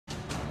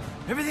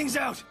Everything's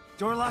out!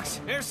 Door locks,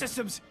 air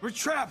systems, we're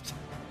trapped!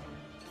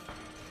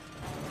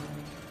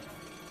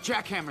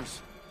 Jackhammers!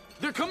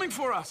 They're coming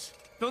for us!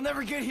 They'll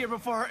never get here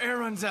before our air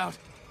runs out.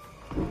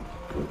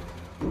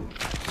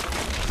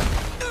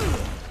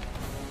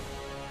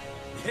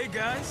 Hey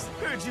guys,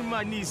 heard you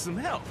might need some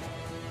help.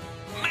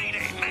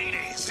 Mayday,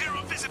 mayday! Zero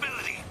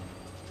visibility!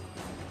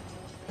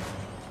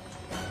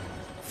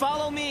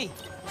 Follow me!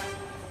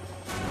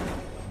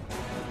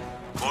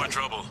 More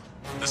trouble.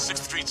 The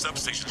 6th Street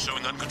substation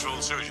showing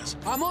uncontrolled surges.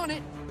 I'm on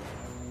it!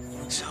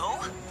 So?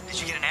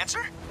 Did you get an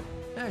answer?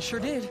 Yeah, I sure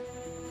did.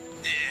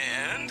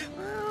 And?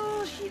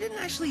 Well, she didn't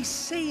actually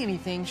say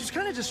anything. She's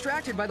kind of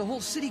distracted by the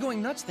whole city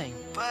going nuts thing.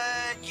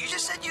 But you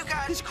just said you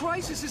got... This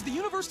crisis is the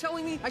universe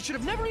telling me I should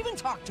have never even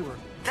talked to her.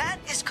 That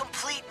is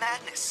complete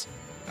madness.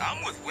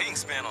 I'm with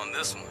Wingspan on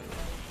this one.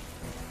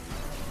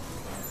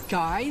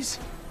 Guys?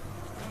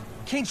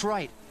 Kane's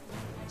right.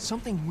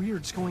 Something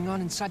weird's going on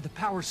inside the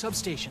power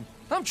substation.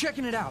 I'm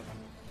checking it out.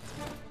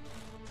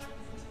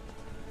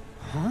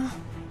 Huh?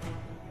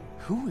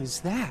 Who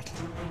is that?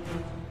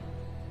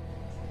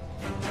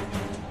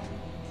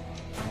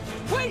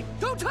 Wait!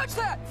 Don't touch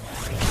that!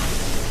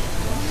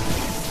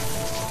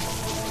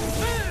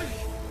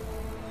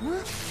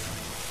 Huh?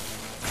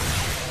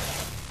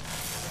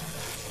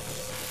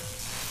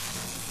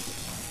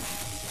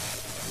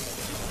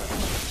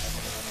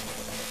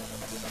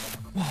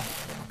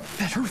 Whoa.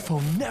 Bet her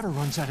phone never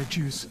runs out of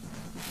juice.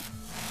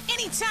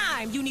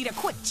 Anytime you need a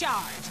quick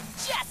charge,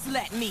 just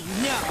let me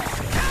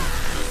know.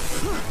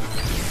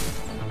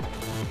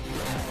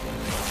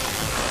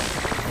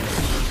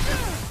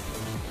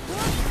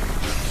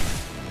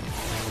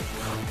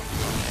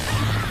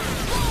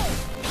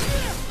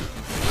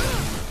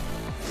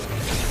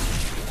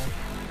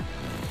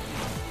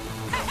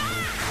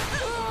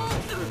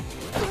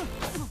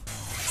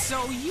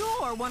 So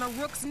you're one of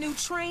Rook's new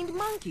trained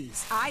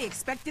monkeys. I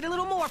expected a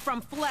little more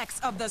from Flex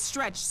of the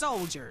Stretch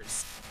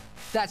Soldiers.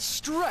 That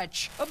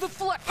Stretch of the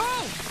Flex.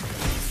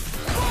 Oh!